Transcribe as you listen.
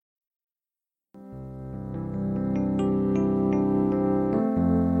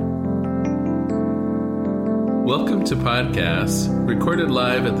Welcome to podcasts recorded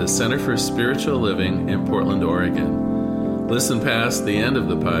live at the Center for Spiritual Living in Portland, Oregon. Listen past the end of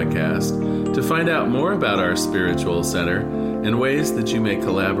the podcast to find out more about our spiritual center and ways that you may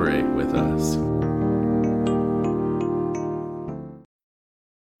collaborate with us.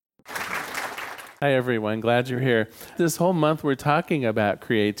 Hi, everyone. Glad you're here. This whole month, we're talking about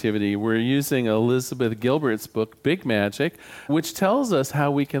creativity. We're using Elizabeth Gilbert's book, Big Magic, which tells us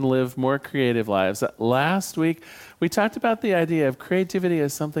how we can live more creative lives. Last week, we talked about the idea of creativity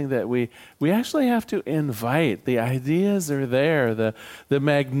as something that we actually have to invite. The ideas are there. The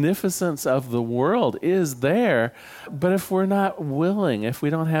magnificence of the world is there. But if we're not willing, if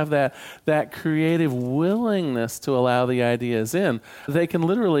we don't have that creative willingness to allow the ideas in, they can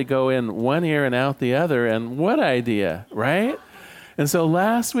literally go in one ear and out the other. And what idea, right? And so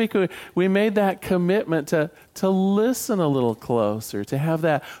last week, we made that commitment to listen a little closer, to have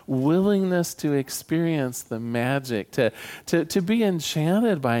that willingness to experience the magic, to be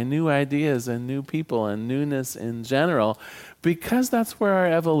enchanted by new ideas and new people and newness in general, because that's where our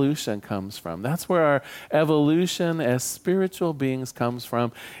evolution comes from. That's where our evolution as spiritual beings comes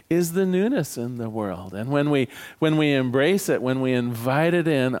from, is the newness in the world. And when we embrace it, when we invite it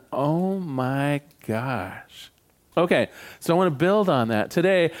in, oh my gosh. Okay, so I want to build on that.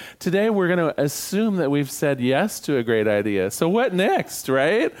 Today we're going to assume that we've said yes to a great idea. So what next,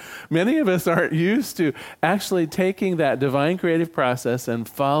 right? Many of us aren't used to actually taking that divine creative process and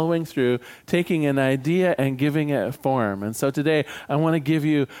following through, taking an idea and giving it form. And so today I want to give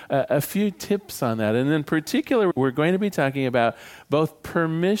you a few tips on that. And in particular, we're going to be talking about both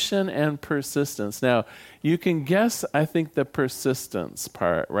permission and persistence. Now, you can guess, I think, the persistence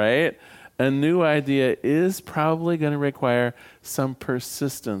part, right? A new idea is probably going to require some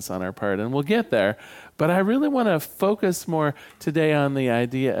persistence on our part, and we'll get there. But I really want to focus more today on the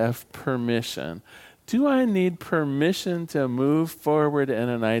idea of permission. Do I need permission to move forward in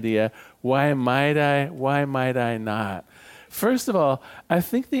an idea? Why might I? Why might I not? First of all, I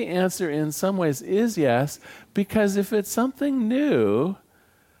think the answer in some ways is yes, because if it's something new,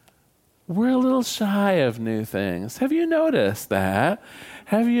 we're a little shy of new things. Have you noticed that?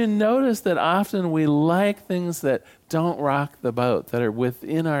 Have you noticed that often we like things that don't rock the boat, that are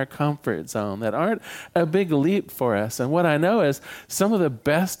within our comfort zone, that aren't a big leap for us? And what I know is some of the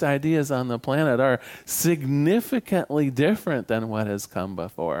best ideas on the planet are significantly different than what has come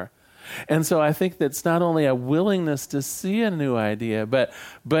before. And so I think that's not only a willingness to see a new idea, but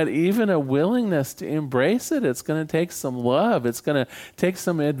even a willingness to embrace it. It's going to take some love. It's going to take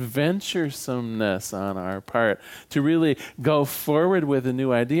some adventuresomeness on our part to really go forward with a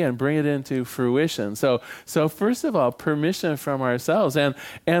new idea and bring it into fruition. So first of all, permission from ourselves. And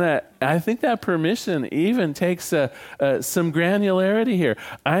I think that permission even takes some granularity here.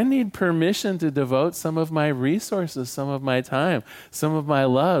 I need permission to devote some of my resources, some of my time, some of my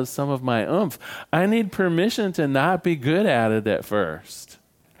love, some of my oomph. I need permission to not be good at it at first.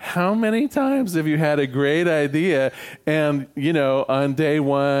 How many times have you had a great idea and, on day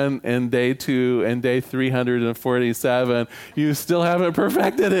 1 and day 2 and day 347, you still haven't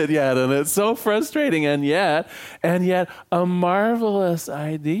perfected it yet, and it's so frustrating, and yet a marvelous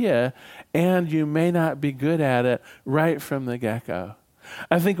idea, and you may not be good at it right from the get-go.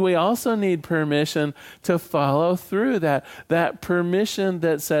 I think we also need permission to follow through, that permission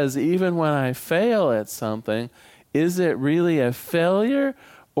that says, even when I fail at something, is it really a failure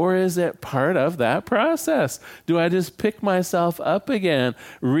or is it part of that process? Do I just pick myself up again,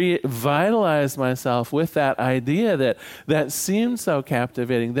 revitalize myself with that idea that seemed so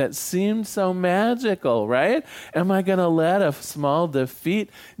captivating, that seemed so magical, right? Am I going to let a small defeat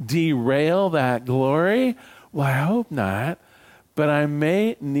derail that glory? Well, I hope not. But I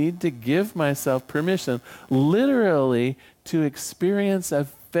may need to give myself permission, literally, to experience a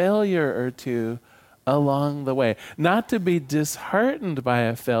failure or two along the way. Not to be disheartened by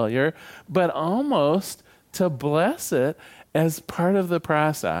a failure, but almost to bless it as part of the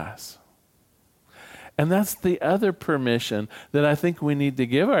process. And that's the other permission that I think we need to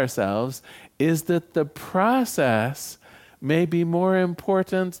give ourselves, is that the process may be more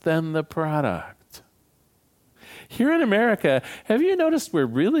important than the product. Here in America, have you noticed we're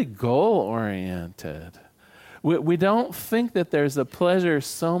really goal-oriented? We don't think that there's a pleasure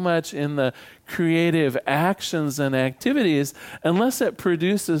so much in the creative actions and activities unless it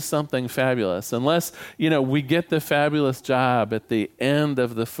produces something fabulous, unless, we get the fabulous job at the end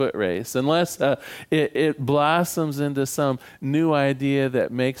of the foot race, unless it blossoms into some new idea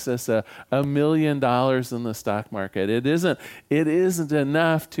that makes us $1 million in the stock market. It isn't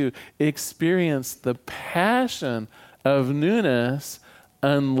enough to experience the passion of newness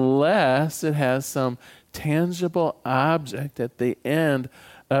unless it has some tangible object at the end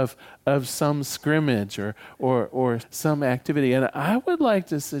of some scrimmage or some activity. And I would like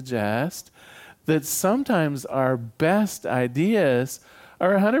to suggest that sometimes our best ideas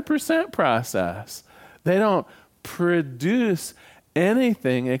are 100% process. They don't produce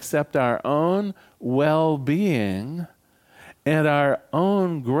anything except our own well-being and our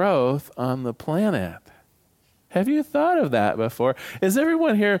own growth on the planet. Have you thought of that before? Is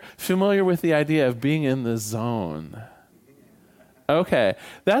everyone here familiar with the idea of being in the zone? Okay,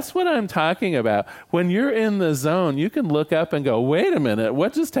 that's what I'm talking about. When you're in the zone, you can look up and go, wait a minute,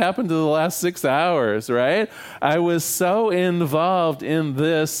 what just happened to the last 6 hours, right? I was so involved in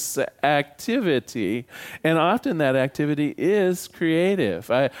this activity, and often that activity is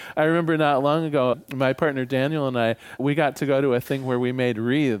creative. I remember not long ago, my partner Daniel and I, we got to go to a thing where we made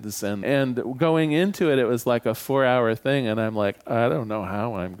wreaths, and going into it, it was like a 4-hour thing, and I'm like, I don't know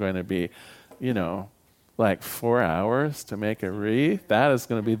how I'm going to be, like 4 hours to make a wreath? That is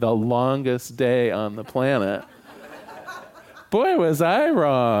going to be the longest day on the planet. Boy, was I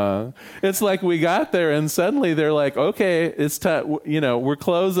wrong. It's like we got there and suddenly they're like, okay, it's time, we're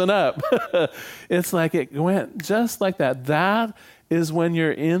closing up. It's like it went just like that. That is when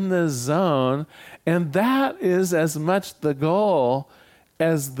you're in the zone, and that is as much the goal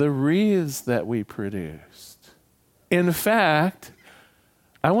as the wreaths that we produced. In fact,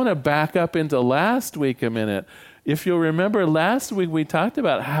 I want to back up into last week a minute. If you'll remember, last week we talked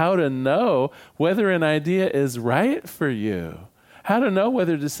about how to know whether an idea is right for you, how to know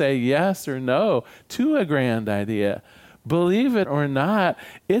whether to say yes or no to a grand idea. Believe it or not,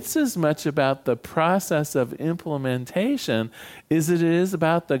 it's as much about the process of implementation as it is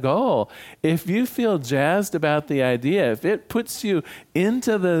about the goal. If you feel jazzed about the idea, if it puts you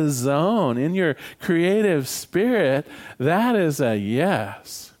into the zone, in your creative spirit, that is a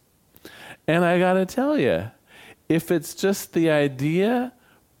yes. And I got to tell you, if it's just the idea,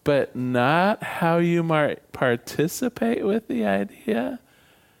 but not how you might participate with the idea,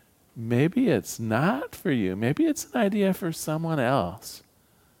 maybe it's not for you. Maybe it's an idea for someone else.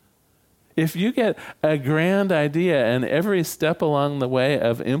 If you get a grand idea and every step along the way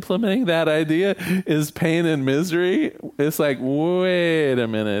of implementing that idea is pain and misery, it's like, wait a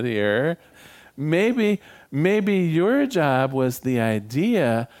minute here. Maybe your job was the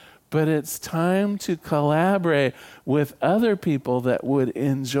idea, but it's time to collaborate with other people that would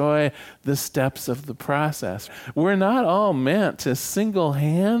enjoy the steps of the process. We're not all meant to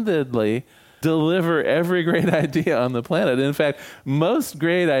single-handedly deliver every great idea on the planet. In fact, most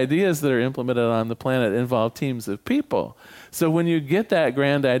great ideas that are implemented on the planet involve teams of people. So when you get that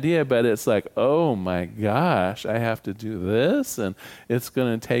grand idea, but it's like, oh my gosh, I have to do this, and it's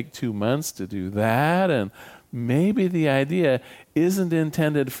going to take 2 months to do that, and maybe the idea isn't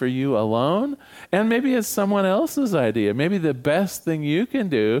intended for you alone, and maybe it's someone else's idea. Maybe the best thing you can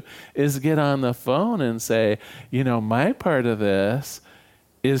do is get on the phone and say, my part of this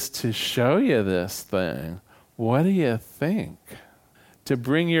is to show you this thing. What do you think? To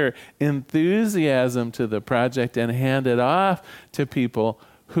bring your enthusiasm to the project and hand it off to people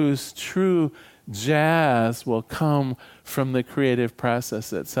whose true jazz will come from the creative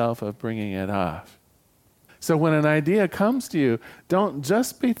process itself of bringing it off. So when an idea comes to you, don't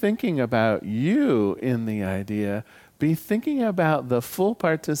just be thinking about you in the idea. Be thinking about the full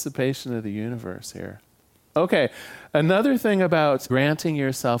participation of the universe here. Okay, another thing about granting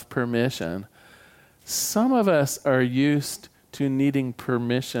yourself permission. Some of us are used to needing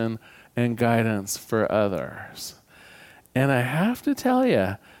permission and guidance for others. And I have to tell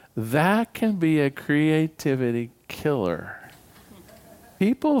you, that can be a creativity killer.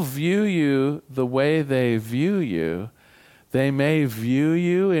 People view you the way they view you. They may view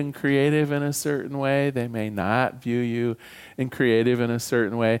you in creative in a certain way. They may not view you in creative in a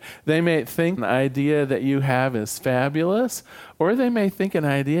certain way. They may think an idea that you have is fabulous, or they may think an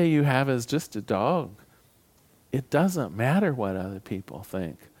idea you have is just a dog. It doesn't matter what other people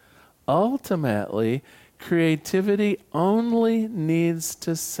think. Ultimately, creativity only needs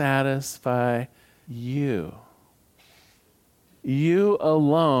to satisfy you. You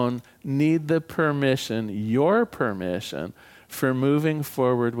alone need the permission, your permission, for moving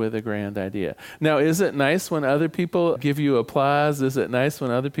forward with a grand idea. Now, is it nice when other people give you applause? Is it nice when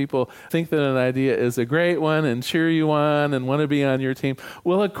other people think that an idea is a great one and cheer you on and want to be on your team?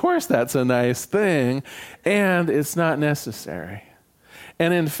 Well, of course that's a nice thing, and it's not necessary.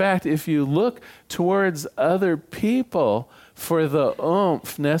 And in fact, if you look towards other people for the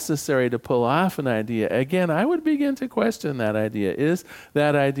oomph necessary to pull off an idea, again, I would begin to question that idea. Is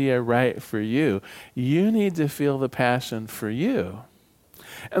that idea right for you? You need to feel the passion for you.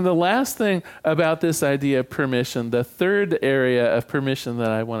 And the last thing about this idea of permission, the third area of permission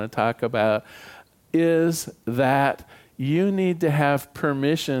that I want to talk about, is that you need to have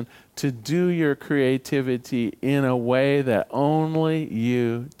permission to do your creativity in a way that only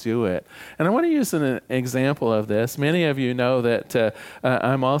you do it. And I want to use an example of this. Many of you know that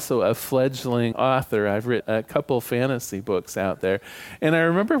I'm also a fledgling author. I've written a couple fantasy books out there. And I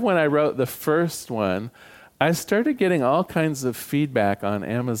remember when I wrote the first one, I started getting all kinds of feedback on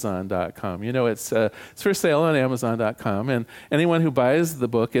Amazon.com. It's for sale on Amazon.com, and anyone who buys the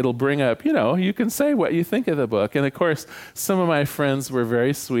book, it'll bring up, you can say what you think of the book. And of course, some of my friends were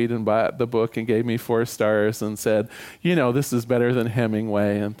very sweet and bought the book and gave me 4 stars and said, this is better than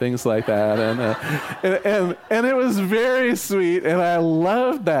Hemingway and things like that. And it was very sweet, and I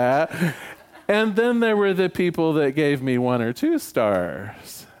loved that. And then there were the people that gave me 1 or 2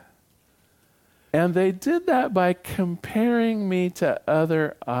 stars. And they did that by comparing me to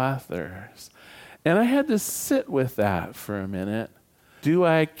other authors. And I had to sit with that for a minute. Do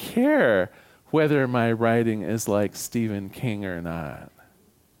I care whether my writing is like Stephen King or not?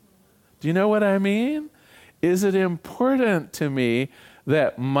 Do you know what I mean? Is it important to me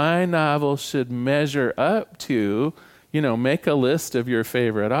that my novel should measure up to, make a list of your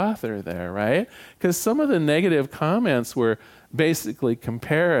favorite author there, right? Because some of the negative comments were basically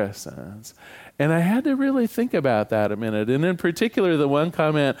comparisons. And I had to really think about that a minute. And in particular, the one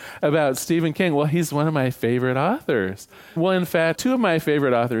comment about Stephen King, well, he's one of my favorite authors. Well, in fact, 2 of my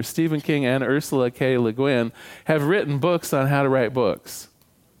favorite authors, Stephen King and Ursula K. Le Guin, have written books on how to write books.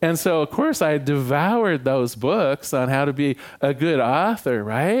 And so, of course, I devoured those books on how to be a good author,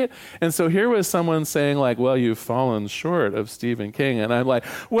 right? And so here was someone saying like, well, you've fallen short of Stephen King. And I'm like,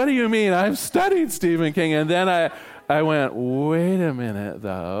 what do you mean? I've studied Stephen King. And then I went, wait a minute,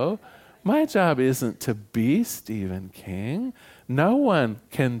 though. My job isn't to be Stephen King. No one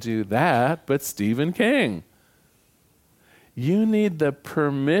can do that but Stephen King. You need the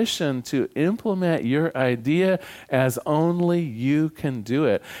permission to implement your idea as only you can do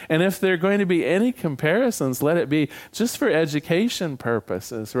it. And if there are going to be any comparisons, let it be just for education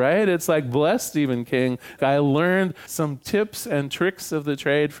purposes, right? It's like, bless Stephen King. I learned some tips and tricks of the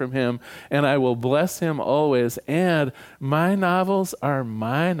trade from him, and I will bless him always. And my novels are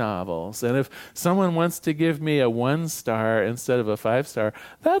my novels. And if someone wants to give me a 1 star instead of a 5 star,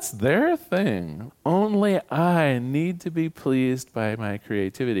 that's their thing. Only I need to be pleased by my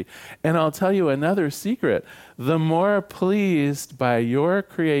creativity. And I'll tell you another secret. The more pleased by your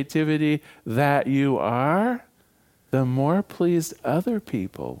creativity that you are, the more pleased other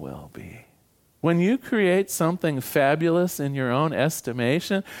people will be. When you create something fabulous in your own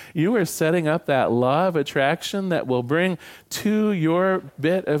estimation, you are setting up that law of attraction that will bring to your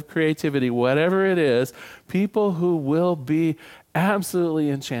bit of creativity, whatever it is, people who will be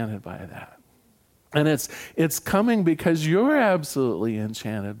absolutely enchanted by that. And it's coming because you're absolutely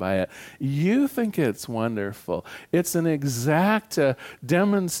enchanted by it. You think it's wonderful. It's an exact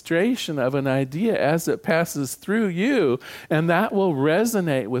demonstration of an idea as it passes through you, and that will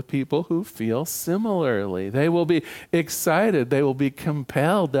resonate with people who feel similarly. They will be excited. They will be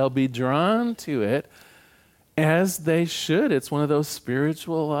compelled. They'll be drawn to it as they should. It's one of those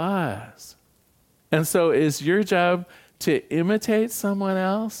spiritual laws. And so is your job to imitate someone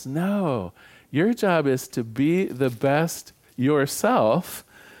else? No. Your job is to be the best yourself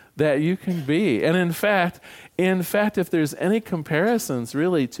that you can be. And in fact, if there's any comparisons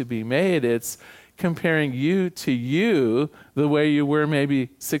really to be made, it's comparing you to you the way you were maybe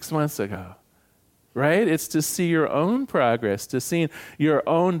 6 months ago, right? It's to see your own progress, to see your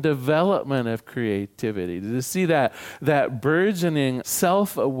own development of creativity, to see that burgeoning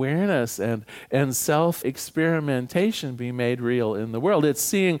self-awareness and self-experimentation be made real in the world. It's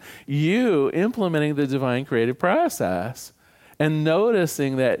seeing you implementing the divine creative process and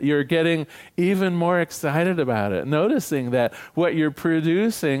noticing that you're getting even more excited about it, noticing that what you're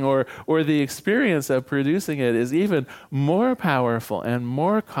producing or the experience of producing it is even more powerful and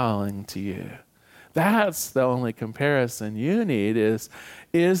more calling to you. That's the only comparison you need is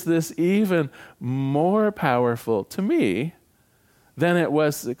this even more powerful to me than it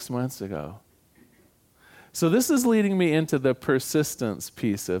was 6 months ago? So this is leading me into the persistence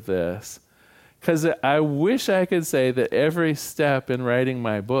piece of this, because I wish I could say that every step in writing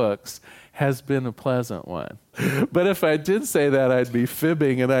my books has been a pleasant one. But if I did say that, I'd be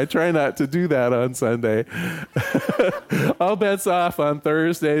fibbing, and I try not to do that on Sunday. All bets off on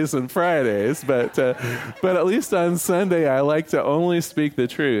Thursdays and Fridays, but at least on Sunday, I like to only speak the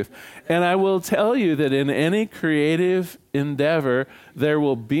truth. And I will tell you that in any creative endeavor, there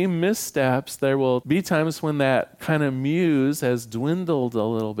will be missteps. There will be times when that kind of muse has dwindled a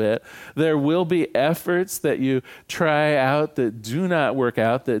little bit. There will be efforts that you try out that do not work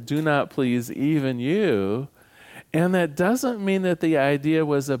out, that do not please even you. And that doesn't mean that the idea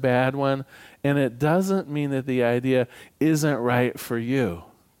was a bad one, and it doesn't mean that the idea isn't right for you.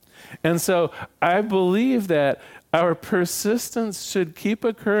 And so I believe that our persistence should keep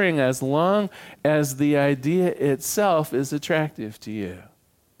occurring as long as the idea itself is attractive to you.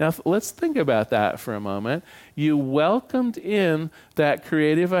 Now, let's think about that for a moment. You welcomed in that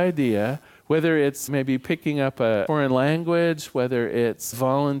creative idea, whether it's maybe picking up a foreign language, whether it's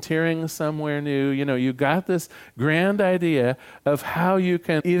volunteering somewhere new. You got this grand idea of how you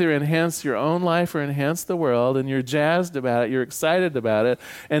can either enhance your own life or enhance the world, and you're jazzed about it, you're excited about it,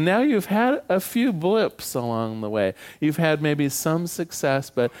 and now you've had a few blips along the way. You've had maybe some success,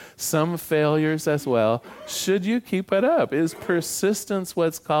 but some failures as well. Should you keep it up? Is persistence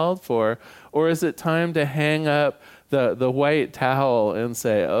what's called for, or is it time to hang up the white towel and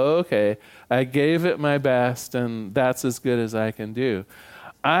say, okay, I gave it my best and that's as good as I can do?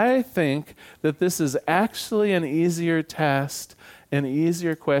 I think that this is actually an easier test, an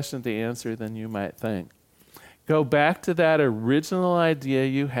easier question to answer than you might think. Go back to that original idea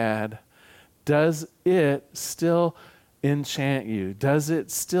you had. Does it still enchant you? Does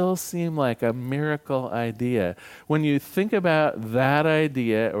it still seem like a miracle idea? When you think about that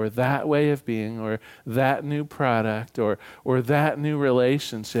idea or that way of being or that new product or that new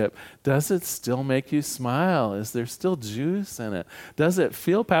relationship, does it still make you smile? Is there still juice in it? Does it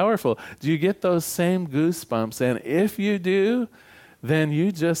feel powerful? Do you get those same goosebumps? And if you do, then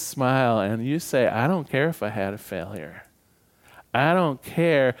you just smile and you say, I don't care if I had a failure. I don't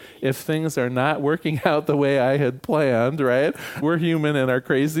care if things are not working out the way I had planned, right? We're human and our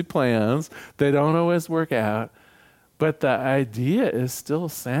crazy plans, they don't always work out. But the idea is still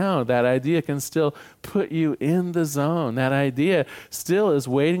sound. That idea can still put you in the zone. That idea still is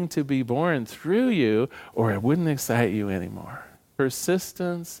waiting to be born through you, or it wouldn't excite you anymore.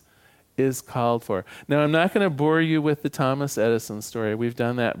 Persistence is called for. Now, I'm not going to bore you with the Thomas Edison story. We've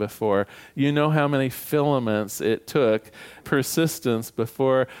done that before. You know how many filaments it took, persistence,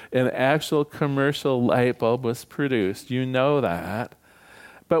 before an actual commercial light bulb was produced. You know that.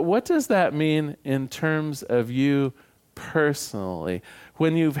 But what does that mean in terms of you personally?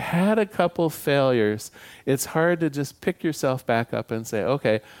 When you've had a couple failures, it's hard to just pick yourself back up and say,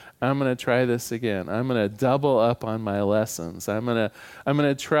 okay, I'm going to try this again. I'm going to double up on my lessons. I'm going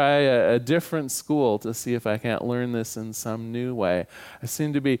to try a different school to see if I can't learn this in some new way. I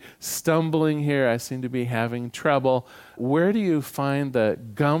seem to be stumbling here. I seem to be having trouble. Where do you find the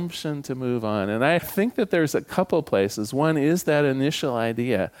gumption to move on? And I think that there's a couple places. One is that initial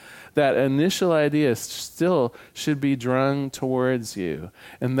idea. That initial idea still should be drawn towards you.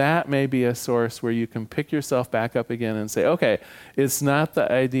 And that may be a source where you can pick yourself back up again and say, okay, it's not the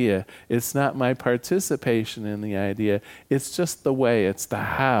idea. It's not my participation in the idea. It's just the way. It's the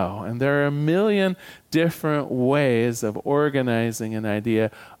how. And there are a million different ways of organizing an idea.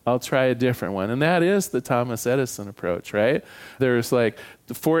 I'll try a different one. And that is the Thomas Edison approach, right? There's like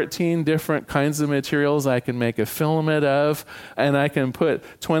 14 different kinds of materials I can make a filament of, and I can put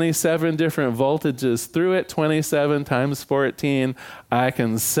 27 different voltages through it, 27 times 14. I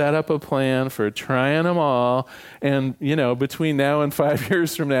can set up a plan for trying them all, and between now and 5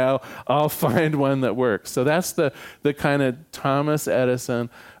 years from now, I'll find one that works. So that's the kind of Thomas Edison.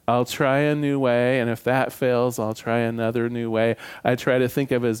 I'll try a new way, and if that fails, I'll try another new way. I try to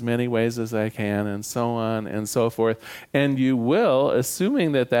think of as many ways as I can, and so on and so forth. And you will,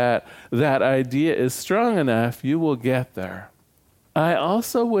 assuming that idea is strong enough, you will get there. I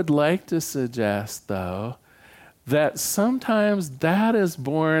also would like to suggest, though, that sometimes that is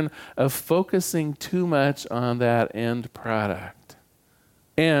born of focusing too much on that end product.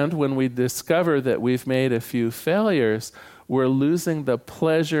 And when we discover that we've made a few failures, we're losing the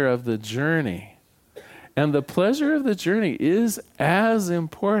pleasure of the journey. And the pleasure of the journey is as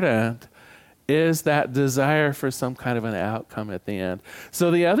important as that desire for some kind of an outcome at the end.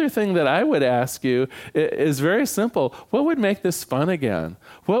 So the other thing that I would ask you is very simple. What would make this fun again?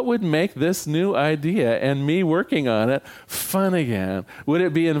 What would make this new idea and me working on it fun again? Would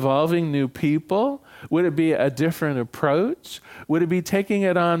it be involving new people? Would it be a different approach? Would it be taking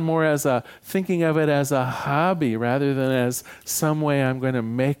it on more thinking of it as a hobby rather than as some way I'm going to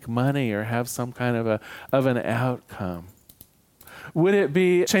make money or have some kind of an outcome? Would it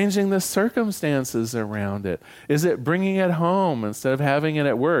be changing the circumstances around it? Is it bringing it home instead of having it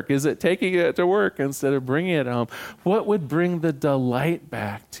at work? Is it taking it to work instead of bringing it home? What would bring the delight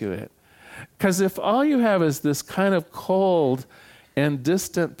back to it? Because if all you have is this kind of cold and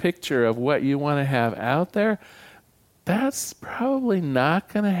distant picture of what you want to have out there, that's probably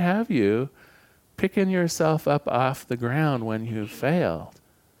not going to have you picking yourself up off the ground when you've failed.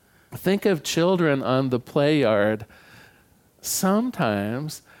 Think of children on the play yard.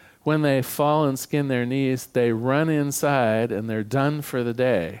 Sometimes when they fall and skin their knees, they run inside and they're done for the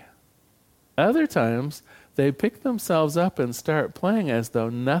day. Other times, they pick themselves up and start playing as though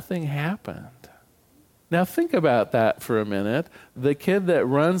nothing happened. Now think about that for a minute. The kid that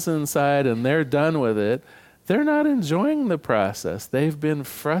runs inside and they're done with it, they're not enjoying the process. They've been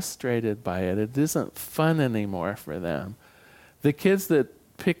frustrated by it. It isn't fun anymore for them. The kids that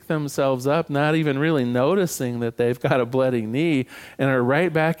pick themselves up, not even really noticing that they've got a bloody knee and are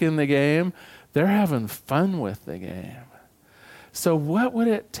right back in the game, they're having fun with the game. So what would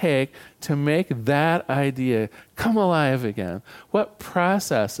it take to make that idea come alive again? What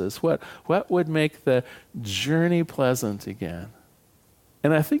processes, what would make the journey pleasant again?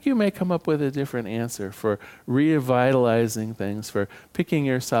 And I think you may come up with a different answer for revitalizing things, for picking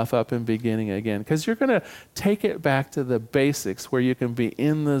yourself up and beginning again, because you're going to take it back to the basics where you can be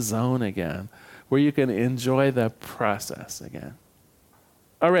in the zone again, where you can enjoy the process again.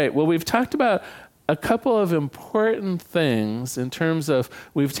 All right, well, we've talked about a couple of important things in terms of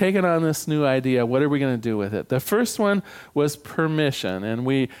we've taken on this new idea. What are we going to do with it? The first one was permission, and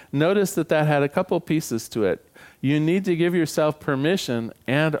we noticed that had a couple pieces to it. You need to give yourself permission,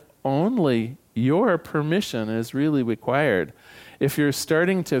 and only your permission is really required. If you're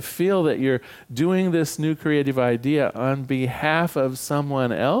starting to feel that you're doing this new creative idea on behalf of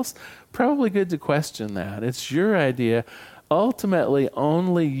someone else, probably good to question that. It's your idea. Ultimately,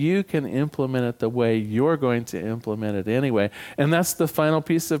 only you can implement it the way you're going to implement it anyway. And that's the final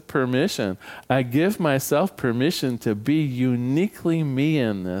piece of permission. I give myself permission to be uniquely me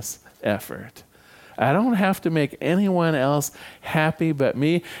in this effort. I don't have to make anyone else happy but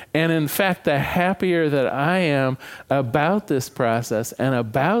me. And in fact, the happier that I am about this process and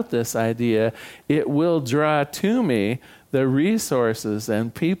about this idea, it will draw to me the resources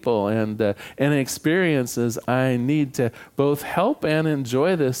and people and experiences I need to both help and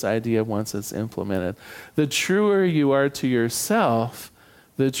enjoy this idea once it's implemented. The truer you are to yourself,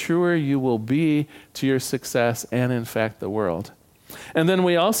 the truer you will be to your success and, in fact, the world. And then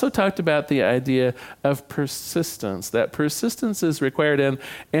we also talked about the idea of persistence, that persistence is required,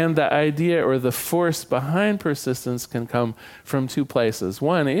 and the idea or the force behind persistence can come from two places.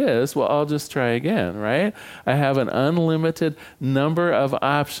 One is, well, I'll just try again, right? I have an unlimited number of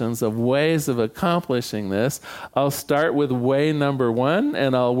options of ways of accomplishing this. I'll start with way number 1,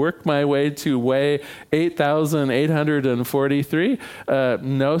 and I'll work my way to way 8,843.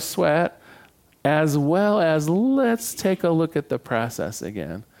 No sweat. As well as, let's take a look at the process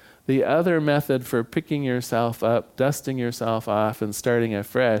again. The other method for picking yourself up, dusting yourself off, and starting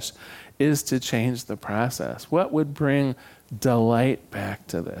afresh is to change the process. What would bring delight back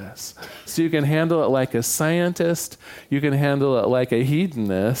to this? So you can handle it like a scientist, you can handle it like a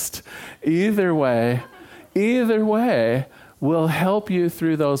hedonist. Either way will help you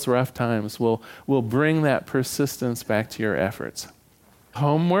through those rough times, will bring that persistence back to your efforts.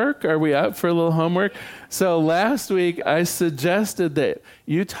 Homework? Are we up for a little homework? So last week, I suggested that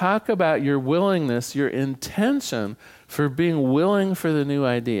you talk about your willingness, your intention for being willing for the new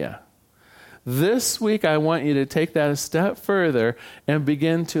idea. This week, I want you to take that a step further and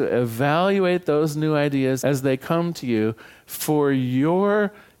begin to evaluate those new ideas as they come to you for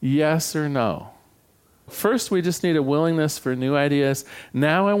your yes or no. First, we just need a willingness for new ideas.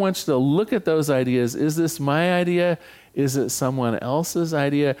 Now I want you to look at those ideas. Is this my idea? Is it someone else's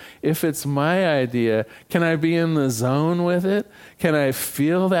idea? If it's my idea, can I be in the zone with it? Can I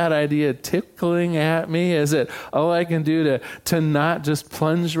feel that idea tickling at me? Is it all I can do to not just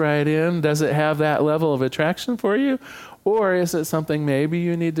plunge right in? Does it have that level of attraction for you? Or is it something maybe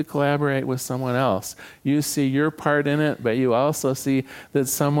you need to collaborate with someone else? You see your part in it, but you also see that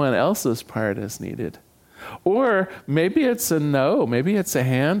someone else's part is needed. Or maybe it's a no, maybe it's a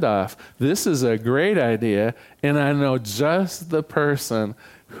handoff. This is a great idea, and I know just the person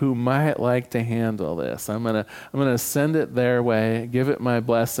who might like to handle this. I'm gonna send it their way, give it my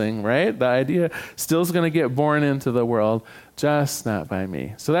blessing, right? The idea still is gonna get born into the world, just not by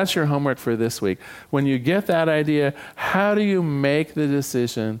me. So that's your homework for this week. When you get that idea, how do you make the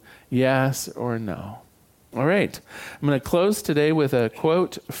decision, yes or no? All right, I'm gonna close today with a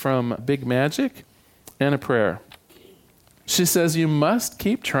quote from Big Magic and a prayer. She says, you must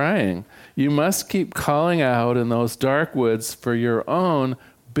keep trying. You must keep calling out in those dark woods for your own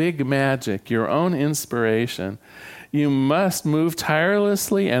big magic, your own inspiration. You must move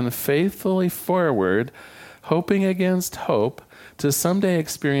tirelessly and faithfully forward, hoping against hope, to someday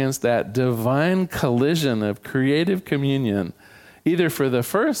experience that divine collision of creative communion, either for the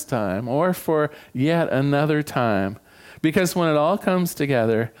first time or for yet another time. Because when it all comes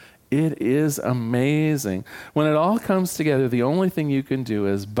together, it is amazing. When it all comes together, the only thing you can do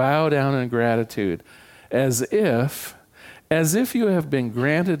is bow down in gratitude, as if you have been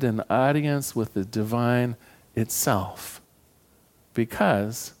granted an audience with the divine itself,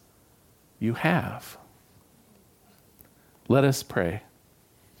 because you have. Let us pray.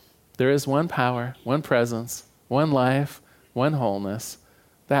 There is one power, one presence, one life, one wholeness,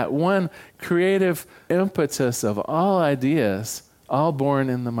 that one creative impetus of all ideas, all born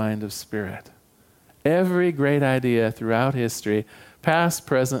in the mind of spirit. Every great idea throughout history, past,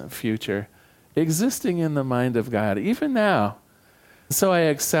 present, future, existing in the mind of God, even now. So I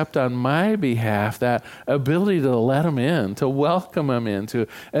accept on my behalf that ability to let them in, to welcome them in, to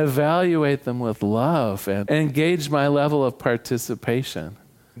evaluate them with love and engage my level of participation,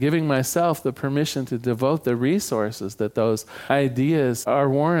 giving myself the permission to devote the resources that those ideas are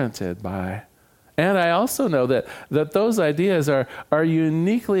warranted by. And I also know that those ideas are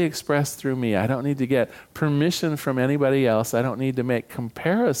uniquely expressed through me. I don't need to get permission from anybody else. I don't need to make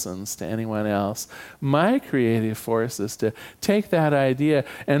comparisons to anyone else. My creative force is to take that idea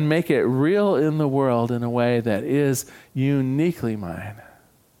and make it real in the world in a way that is uniquely mine.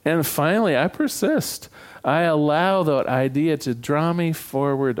 And finally, I persist. I allow that idea to draw me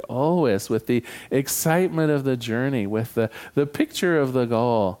forward always with the excitement of the journey, with the picture of the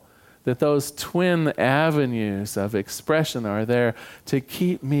goal. That those twin avenues of expression are there to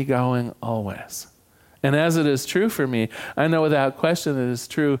keep me going always. And as it is true for me, I know without question it is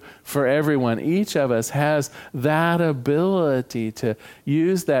true for everyone. Each of us has that ability to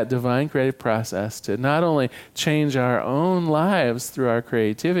use that divine creative process to not only change our own lives through our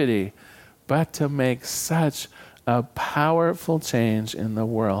creativity, but to make such a powerful change in the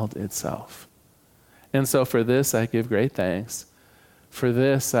world itself. And so for this, I give great thanks. For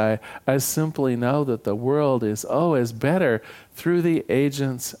this, I simply know that the world is always better through the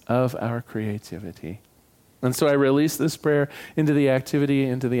agents of our creativity. And so I release this prayer into the activity,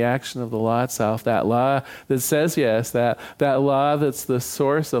 into the action of the law itself, that law that says yes, that law that's the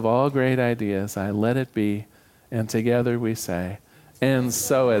source of all great ideas. I let it be, and together we say, and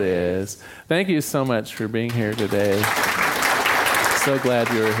so it is. Thank you so much for being here today. So glad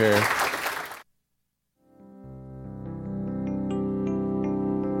you were here.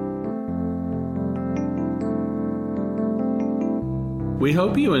 We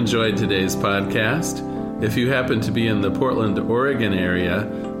hope you enjoyed today's podcast. If you happen to be in the Portland, Oregon area,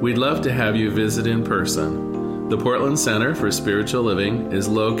 we'd love to have you visit in person. The Portland Center for Spiritual Living is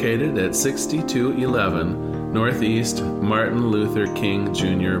located at 6211 Northeast Martin Luther King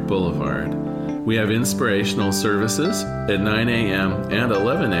Jr. Boulevard. We have inspirational services at 9 a.m. and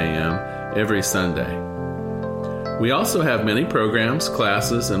 11 a.m. every Sunday. We also have many programs,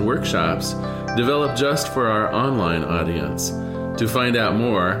 classes, and workshops developed just for our online audience. To find out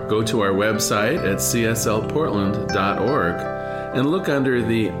more, go to our website at cslportland.org and look under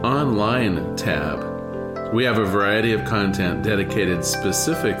the Online tab. We have a variety of content dedicated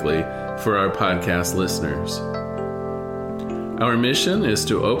specifically for our podcast listeners. Our mission is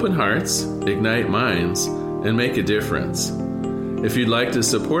to open hearts, ignite minds, and make a difference. If you'd like to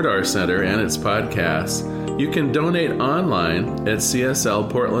support our center and its podcasts, you can donate online at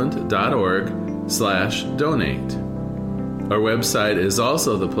cslportland.org/donate. Our website is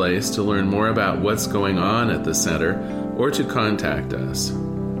also the place to learn more about what's going on at the center or to contact us.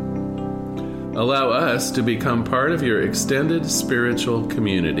 Allow us to become part of your extended spiritual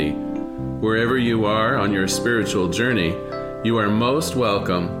community. Wherever you are on your spiritual journey, you are most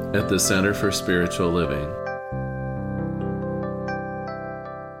welcome at the Center for Spiritual Living.